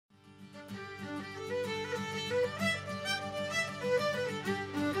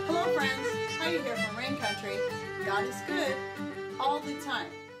God is good all the time.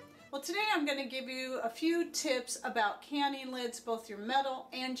 Well, today I'm going to give you a few tips about canning lids, both your metal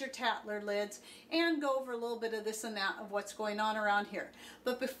and your Tatler lids, and go over a little bit of this and that of what's going on around here.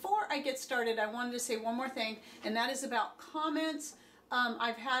 But before I get started, I wanted to say one more thing, and that is about comments.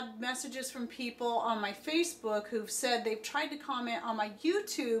 I've had messages from people on my Facebook who've said they've tried to comment on my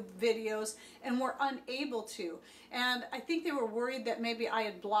YouTube videos and were unable to. And I think they were worried that maybe I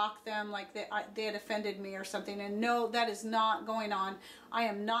had blocked them, like they had offended me or something. And no, that is not going on. I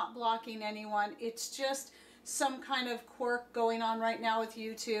am not blocking anyone. It's just some kind of quirk going on right now with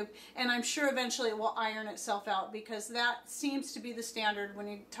YouTube, and I'm sure eventually it will iron itself out, because that seems to be the standard when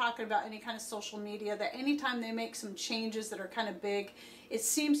you're talking about any kind of social media, that anytime they make some changes that are kind of big, it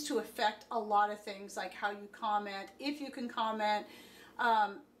seems to affect a lot of things, like how you comment, if you can comment,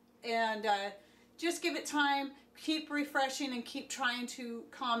 just give it time, keep refreshing and keep trying to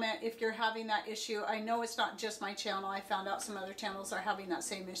comment if you're having that issue. I know it's not just my channel. I found out some other channels are having that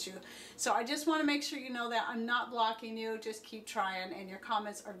same issue. So I just want to make sure you know that I'm not blocking you. Just keep trying, and your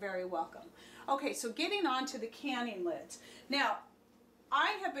comments are very welcome. Okay, so getting on to the canning lids. Now,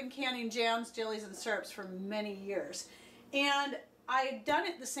 I have been canning jams, jellies, and syrups for many years. And I've done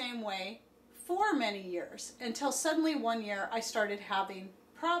it the same way for many years, until suddenly one year I started having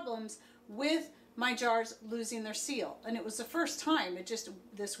problems with my jars losing their seal. And it was the first time. It just,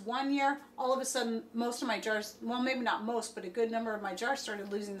 this one year, all of a sudden, most of my jars, well, maybe not most, but a good number of my jars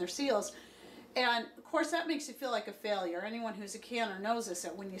started losing their seals. And of course that makes you feel like a failure. Anyone who's a canner knows this,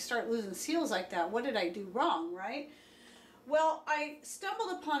 that when you start losing seals like that, what did I do wrong, right? Well, I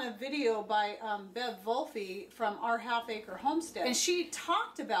stumbled upon a video by Bev Volpe from Our Half Acre Homestead, and she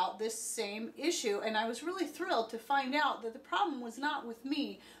talked about this same issue, and I was really thrilled to find out that the problem was not with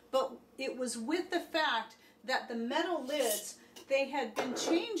me, but it was with the fact that the metal lids, they had been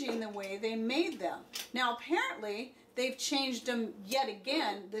changing the way they made them. Now apparently they've changed them yet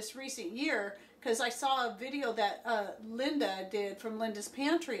again this recent year, because I saw a video that Linda did from Linda's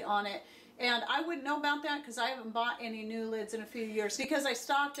Pantry on it. And I wouldn't know about that because I haven't bought any new lids in a few years, because I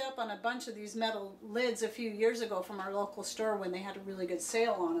stocked up on a bunch of these metal lids a few years ago from our local store when they had a really good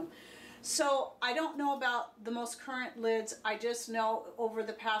sale on them. So I don't know about the most current lids. I just know over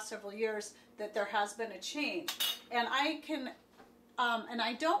the past several years that there has been a change. And I can, and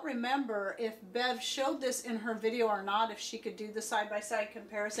I don't remember if Bev showed this in her video or not, if she could do the side-by-side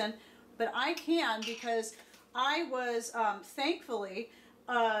comparison, but I can, because I was thankfully,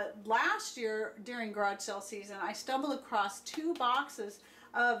 last year during garage sale season, I stumbled across 2 boxes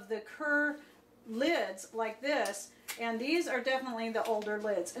of the Kerr lids like this, and these are definitely the older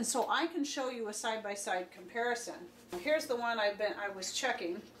lids, and so I can show you a side-by-side comparison. Here's the one I was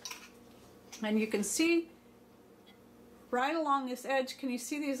checking, and you can see right along this edge, can you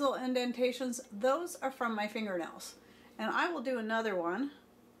see these little indentations? Those are from my fingernails. And I will do another one,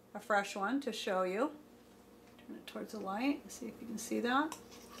 a fresh one, to show you. Turn it towards the light, see if you can see that.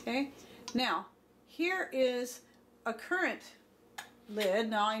 Okay, now here is a current lid.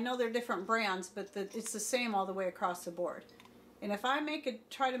 Now I know they're different brands, but it's the same all the way across the board. And if I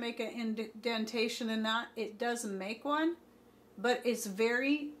try to make an indentation in that, it does make one, but it's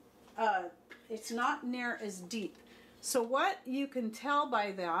very, it's not near as deep. So what you can tell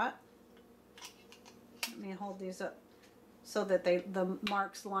by that, let me hold these up so that the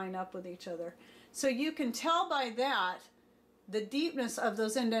marks line up with each other. So you can tell by that the deepness of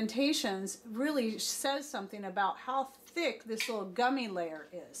those indentations really says something about how thick this little gummy layer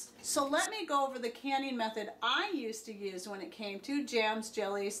is. So let me go over the canning method I used to use when it came to jams,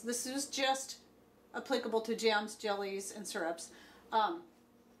 jellies. This is just applicable to jams, jellies, and syrups.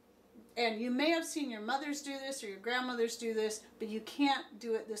 And you may have seen your mothers do this or your grandmothers do this, but you can't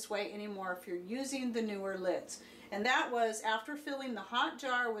do it this way anymore if you're using the newer lids. And that was after filling the hot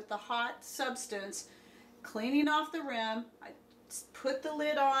jar with the hot substance, cleaning off the rim, I put the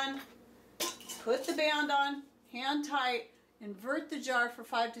lid on, put the band on, hand tight, invert the jar for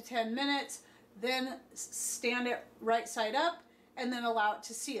 5 to 10 minutes, then stand it right side up, and then allow it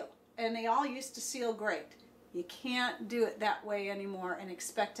to seal. And they all used to seal great. You can't do it that way anymore and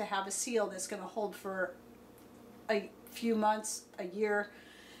expect to have a seal that's going to hold for a few months, a year.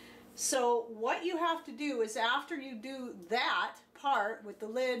 So what you have to do is, after you do that part with the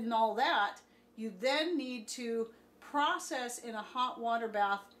lid and all that, you then need to process in a hot water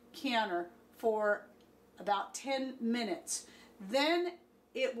bath canner for about 10 minutes. Then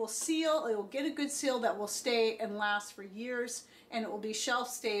it will seal, it will get a good seal that will stay and last for years, and it will be shelf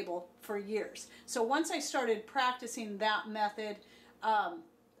stable for years. So once I started practicing that method,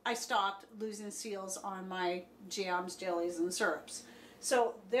 I stopped losing seals on my jams, jellies, and syrups.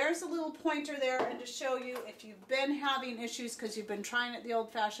 So there's a little pointer there, and to show you if you've been having issues because you've been trying it the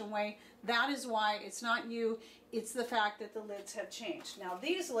old-fashioned way, that is why. It's not you, it's the fact that the lids have changed. Now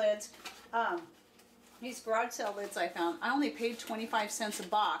these lids, these garage sale lids I found, I only paid 25 cents a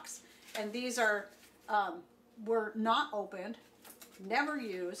box, and these are were not opened, never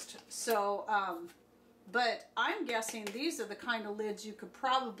used, so but I'm guessing these are the kind of lids you could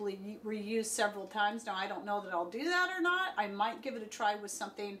probably reuse several times. Now I don't know that I'll do that or not. I might give it a try with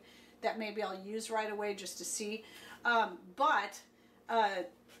something that maybe I'll use right away just to see,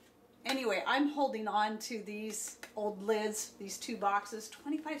 anyway, I'm holding on to these old lids, these 2 boxes,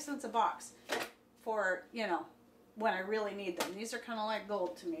 25 cents a box for, you know, when I really need them. These are kind of like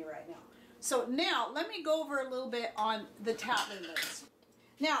gold to me right now. So now let me go over a little bit on the Tatler lids.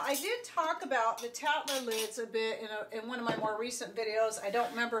 Now I did talk about the Tatler lids a bit in one of my more recent videos. I don't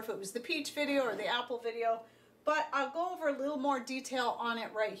remember if it was the peach video or the apple video, but I'll go over a little more detail on it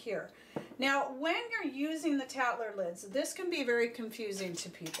right here. Now when you're using the Tatler lids, this can be very confusing to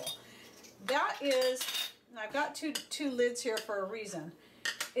people. That is, and I've got two lids here for a reason,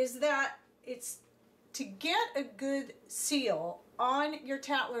 is that it's to get a good seal on your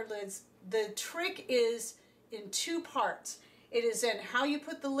Tatler lids. The trick is in 2 parts. It is in how you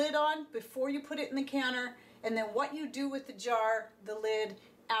put the lid on before you put it in the canner, and then what you do with the jar, the lid,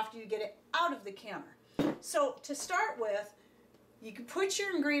 after you get it out of the canner. So to start with, you can put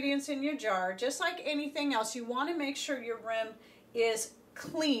your ingredients in your jar. Just like anything else, you want to make sure your rim is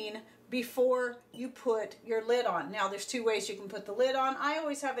clean before you put your lid on. Now there's 2 ways you can put the lid on. I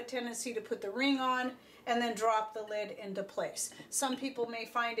always have a tendency to put the ring on and then drop the lid into place. Some people may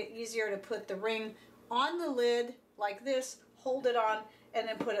find it easier to put the ring on the lid like this, hold it on, and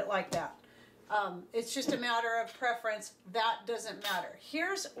then put it like that. It's just a matter of preference. That doesn't matter.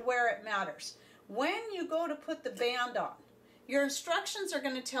 Here's where it matters. When you go to put the band on, your instructions are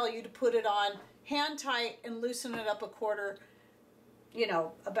going to tell you to put it on hand tight and loosen it up a quarter, you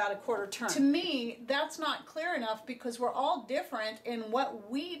know, about a quarter turn. To me, that's not clear enough because we're all different in what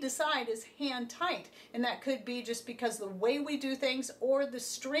we decide is hand tight. And that could be just because the way we do things or the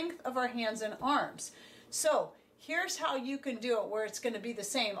strength of our hands and arms. So here's how you can do it where it's going to be the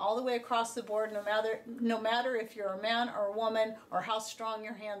same all the way across the board, no matter if you're a man or a woman or how strong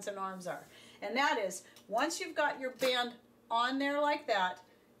your hands and arms are. And that is, once you've got your band on there like that,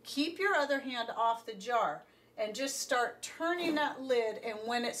 keep your other hand off the jar and just start turning that lid, and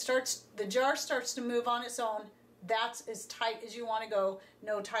when it starts, the jar starts to move on its own, that's as tight as you want to go,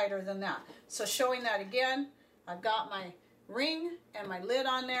 no tighter than that. So showing that again, I've got my ring and my lid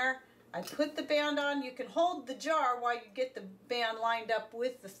on there. I put the band on. You can hold the jar while you get the band lined up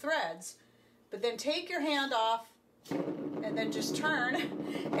with the threads, but then take your hand off and then just turn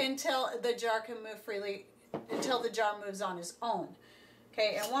until the jar can move freely, until the jar moves on its own.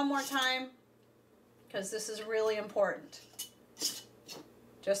 Okay, and one more time, because this is really important.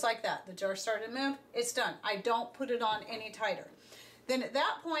 Just like that, the jar started to move, it's done. I don't put it on any tighter. Then at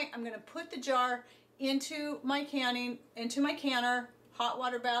that point, I'm going to put the jar into my canner, hot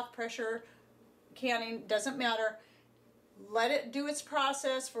water bath, pressure canning, doesn't matter. Let it do its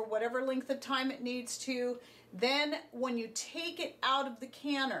process for whatever length of time it needs to. Then when you take it out of the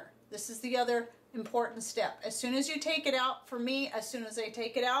canner, this is the other important step. As soon as you take it out, for me, as soon as I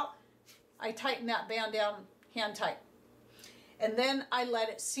take it out, I tighten that band down hand tight. And then I let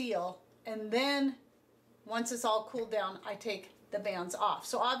it seal. And then once it's all cooled down, I take the bands off.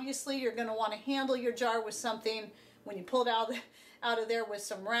 So obviously you're going to want to handle your jar with something when you pull it out of there with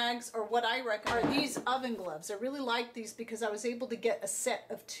some rags, or what I recommend are these oven gloves. I really like these because I was able to get a set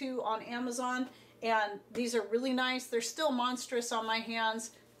of 2 on Amazon, and these are really nice. They're still monstrous on my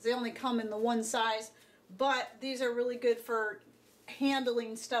hands. They only come in the 1 size, but these are really good for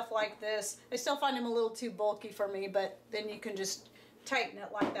handling stuff like this. I still find them a little too bulky for me, but then you can just tighten it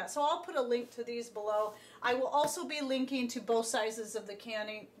like that. So I'll put a link to these below. I will also be linking to both sizes of the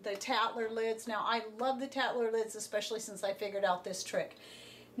Tatler lids. Now I love the Tatler lids, especially since I figured out this trick.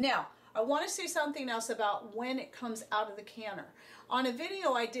 Now I want to say something else about when it comes out of the canner. On a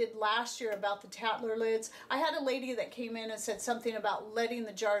video I did last year about the Tatler lids, I had a lady that came in and said something about letting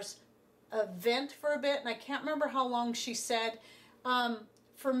the jars vent for a bit, and I can't remember how long she said.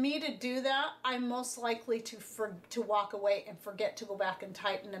 For me to do that, I'm most likely to walk away and forget to go back and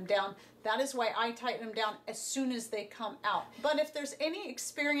tighten them down. That is why I tighten them down as soon as they come out. But if there's any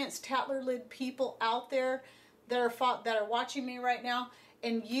experienced Tatler lid people out there that are watching me right now,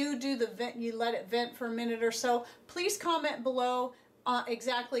 and you do the vent, you let it vent for a minute or so, please comment below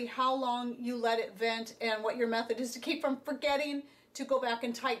exactly how long you let it vent and what your method is to keep from forgetting to go back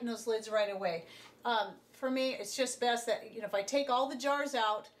and tighten those lids right away. for me, it's just best that, you know, if I take all the jars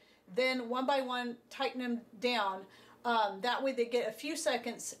out, then one by one tighten them down. That way they get a few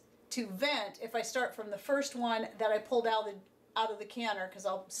seconds to vent if I start from the first one that I pulled out of the canner, because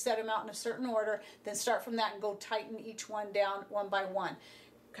I'll set them out in a certain order, then start from that and go tighten each one down one by one.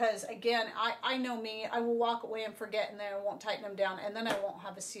 Because again, I know me, I will walk away and forget, and then I won't tighten them down, and then I won't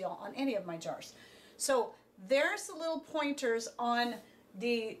have a seal on any of my jars. So there's the little pointers on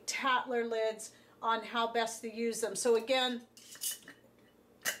the Tatler lids on how best to use them. So again,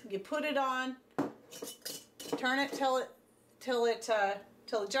 you put it on, turn it till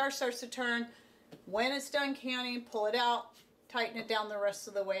the jar starts to turn. When it's done canning, pull it out, tighten it down the rest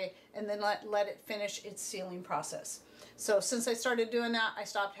of the way, and then let it finish its sealing process. So since I started doing that, I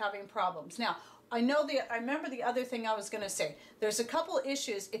stopped having problems. Now, I remember the other thing I was going to say. There's a couple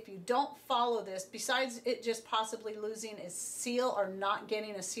issues if you don't follow this, besides it just possibly losing its seal or not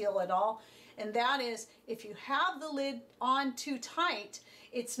getting a seal at all. And that is, if you have the lid on too tight,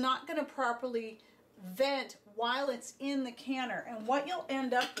 it's not going to properly vent while it's in the canner. And what you'll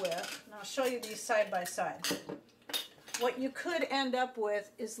end up with, and I'll show you these side by side. What you could end up with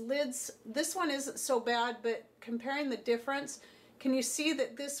is lids. This one isn't so bad, but comparing the difference, can you see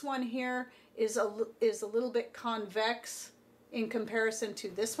that this one here is a little bit convex in comparison to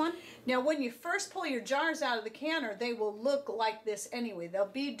this one? Now, when you first pull your jars out of the canner, they will look like this anyway. They'll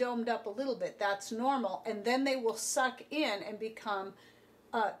be domed up a little bit. That's normal. And then they will suck in and become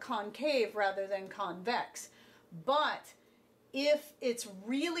concave rather than convex. But if it's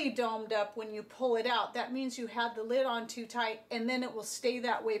really domed up when you pull it out, that means you had the lid on too tight, and then it will stay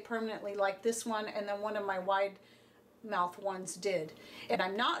that way permanently, like this one and then one of my wide mouth ones did. And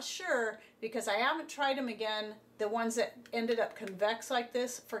I'm not sure, because I haven't tried them again, the ones that ended up convex like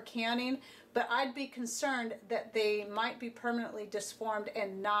this for canning, but I'd be concerned that they might be permanently disformed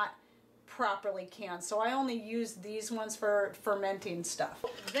and not properly canned. So I only use these ones for fermenting stuff.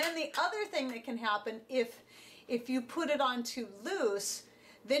 Then the other thing that can happen, if you put it on too loose,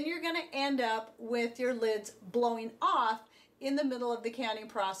 then you're going to end up with your lids blowing off in the middle of the canning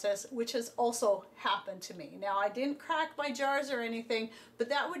process, which has also happened to me. Now, I didn't crack my jars or anything, but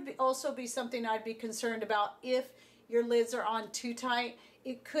that would also be something I'd be concerned about. If your lids are on too tight,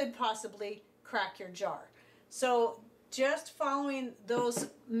 it could possibly crack your jar. So just following those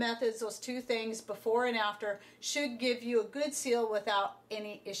methods, those two things, before and after, should give you a good seal without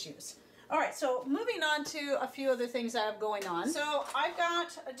any issues. All right, so moving on to a few other things I have going on. So I've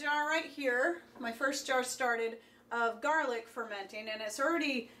got a jar right here, my first jar started, of garlic fermenting, and it's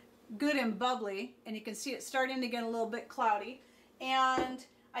already good and bubbly, and you can see it starting to get a little bit cloudy. And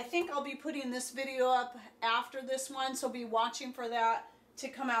I think I'll be putting this video up after this one, so be watching for that to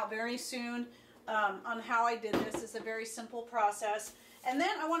come out very soon on how I did this. It's a very simple process. And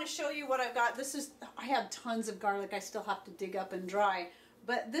then I want to show you what I've got. I have tons of garlic I still have to dig up and dry.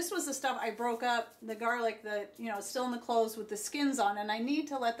 But this was the stuff I broke up, the garlic that, you know, is still in the cloves with the skins on, and I need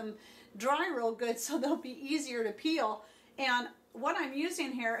to let them dry real good so they'll be easier to peel. And what I'm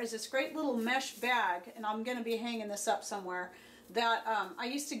using here is this great little mesh bag, and I'm going to be hanging this up somewhere, that I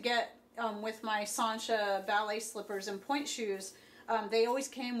used to get with my Sancha ballet slippers and point shoes. They always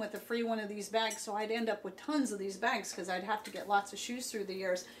came with a free one of these bags, so I'd end up with tons of these bags because I'd have to get lots of shoes through the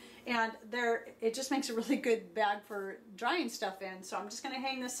years. And it just makes a really good bag for drying stuff in. So I'm just going to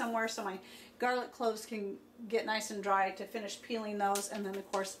hang this somewhere so my garlic cloves can get nice and dry to finish peeling those. And then,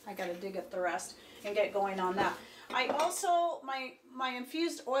 of course, I got to dig up the rest and get going on that. I also, my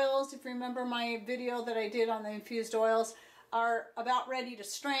infused oils, if you remember my video that I did on the infused oils, are about ready to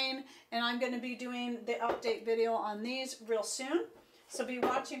strain. And I'm going to be doing the update video on these real soon. So be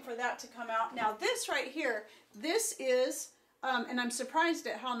watching for that to come out. Now, this right here, this is... and I'm surprised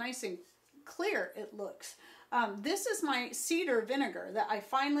at how nice and clear it looks. This is my cedar vinegar that I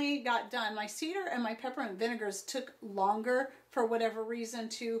finally got done. My cedar and my peppermint vinegars took longer for whatever reason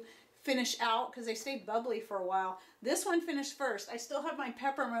to finish out because they stayed bubbly for a while. This one finished first. I still have my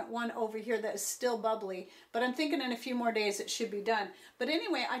peppermint one over here that is still bubbly, but I'm thinking in a few more days it should be done. But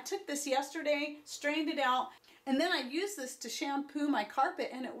anyway, I took this yesterday, strained it out, and then I used this to shampoo my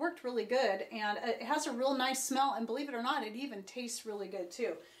carpet, and it worked really good. And it has a real nice smell, and believe it or not, it even tastes really good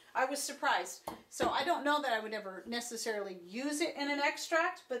too. I was surprised. So I don't know that I would ever necessarily use it in an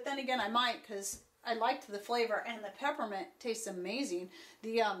extract, but then again I might, because I liked the flavor, and the peppermint tastes amazing.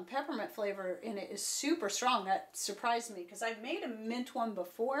 The peppermint flavor in it is super strong. That surprised me, because I've made a mint one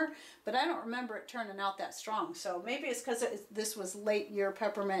before, but I don't remember it turning out that strong. So maybe it's because this was late year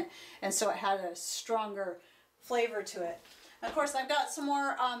peppermint, and so it had a stronger flavor to it. And of course, I've got some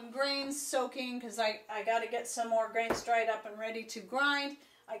more grains soaking because I got to get some more grains dried up and ready to grind.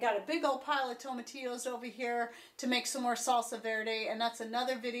 I got a big old pile of tomatillos over here to make some more salsa verde, and that's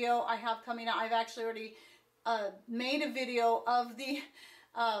another video I have coming out. I've actually already made a video of the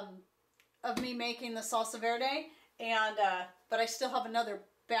of me making the salsa verde, and but I still have another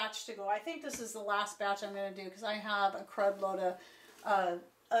batch to go. I think this is the last batch I'm going to do because I have a crud load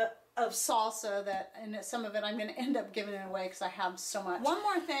of salsa that, and some of it I'm going to end up giving it away because I have so much. One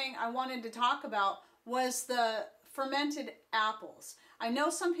more thing I wanted to talk about was the fermented apples. I know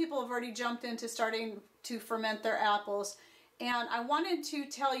some people have already jumped into starting to ferment their apples, and I wanted to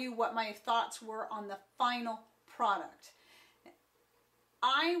tell you what my thoughts were on the final product.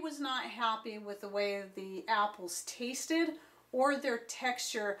 I was not happy with the way the apples tasted or their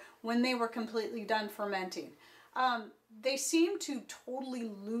texture when they were completely done fermenting. They seem to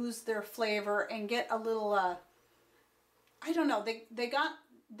totally lose their flavor and get a little, I don't know, they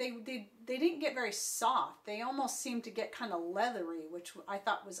didn't get very soft. They almost seemed to get kind of leathery, which I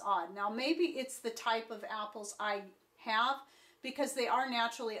thought was odd. Now maybe it's the type of apples I have, because they are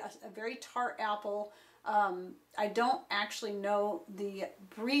naturally a very tart apple. I don't actually know the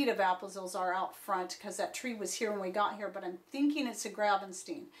breed of apples those are out front because that tree was here when we got here, but I'm thinking it's a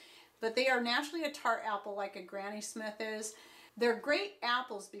Gravenstein. But they are naturally a tart apple like a Granny Smith is. They're great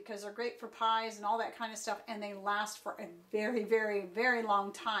apples because they're great for pies and all that kind of stuff, and they last for a very, very, very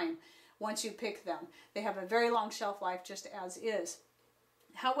long time once you pick them. They have a very long shelf life just as is.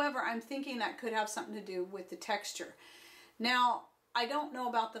 However, I'm thinking that could have something to do with the texture. Now, I don't know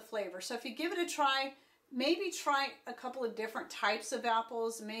about the flavor, so if you give it a try, maybe try a couple of different types of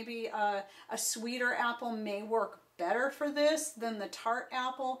apples. Maybe a sweeter apple may work better for this than the tart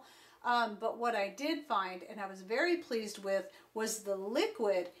apple. But what I did find, and I was very pleased with, was the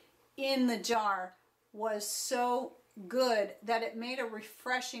liquid in the jar was so good that it made a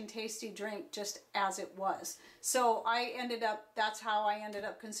refreshing, tasty drink just as it was. So that's how I ended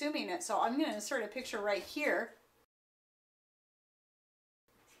up consuming it. So I'm going to insert a picture right here.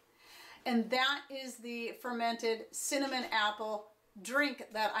 And that is the fermented cinnamon apple drink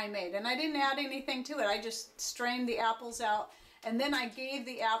that I made. And I didn't add anything to it. I just strained the apples out. And then I gave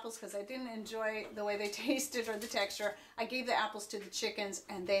the apples, because I didn't enjoy the way they tasted or the texture, I gave the apples to the chickens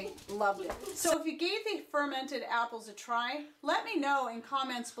and they loved it. So if you gave the fermented apples a try, let me know in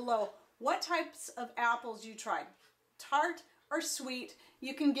comments below what types of apples you tried. Tart or sweet.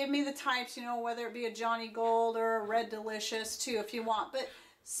 You can give me the types, you know, whether it be a Johnny Gold or a Red Delicious too if you want. But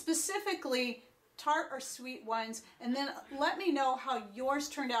specifically tart or sweet ones, and then let me know how yours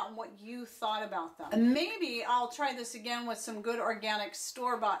turned out and what you thought about them. And maybe I'll try this again with some good organic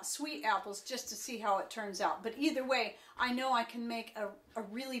store-bought sweet apples just to see how it turns out. But either way, I know I can make a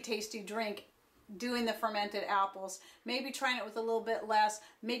really tasty drink doing the fermented apples. Maybe trying it with a little bit less,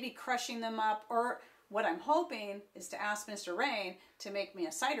 maybe crushing them up, or what I'm hoping is to ask Mr. Rain to make me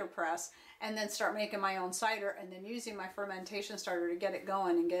a cider press and then start making my own cider and then using my fermentation starter to get it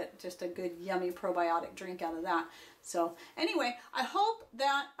going and get just a good yummy probiotic drink out of that. So anyway, I hope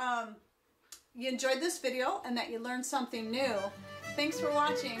that you enjoyed this video and that you learned something new. Thanks for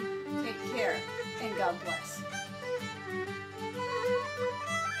watching. Take care and God bless.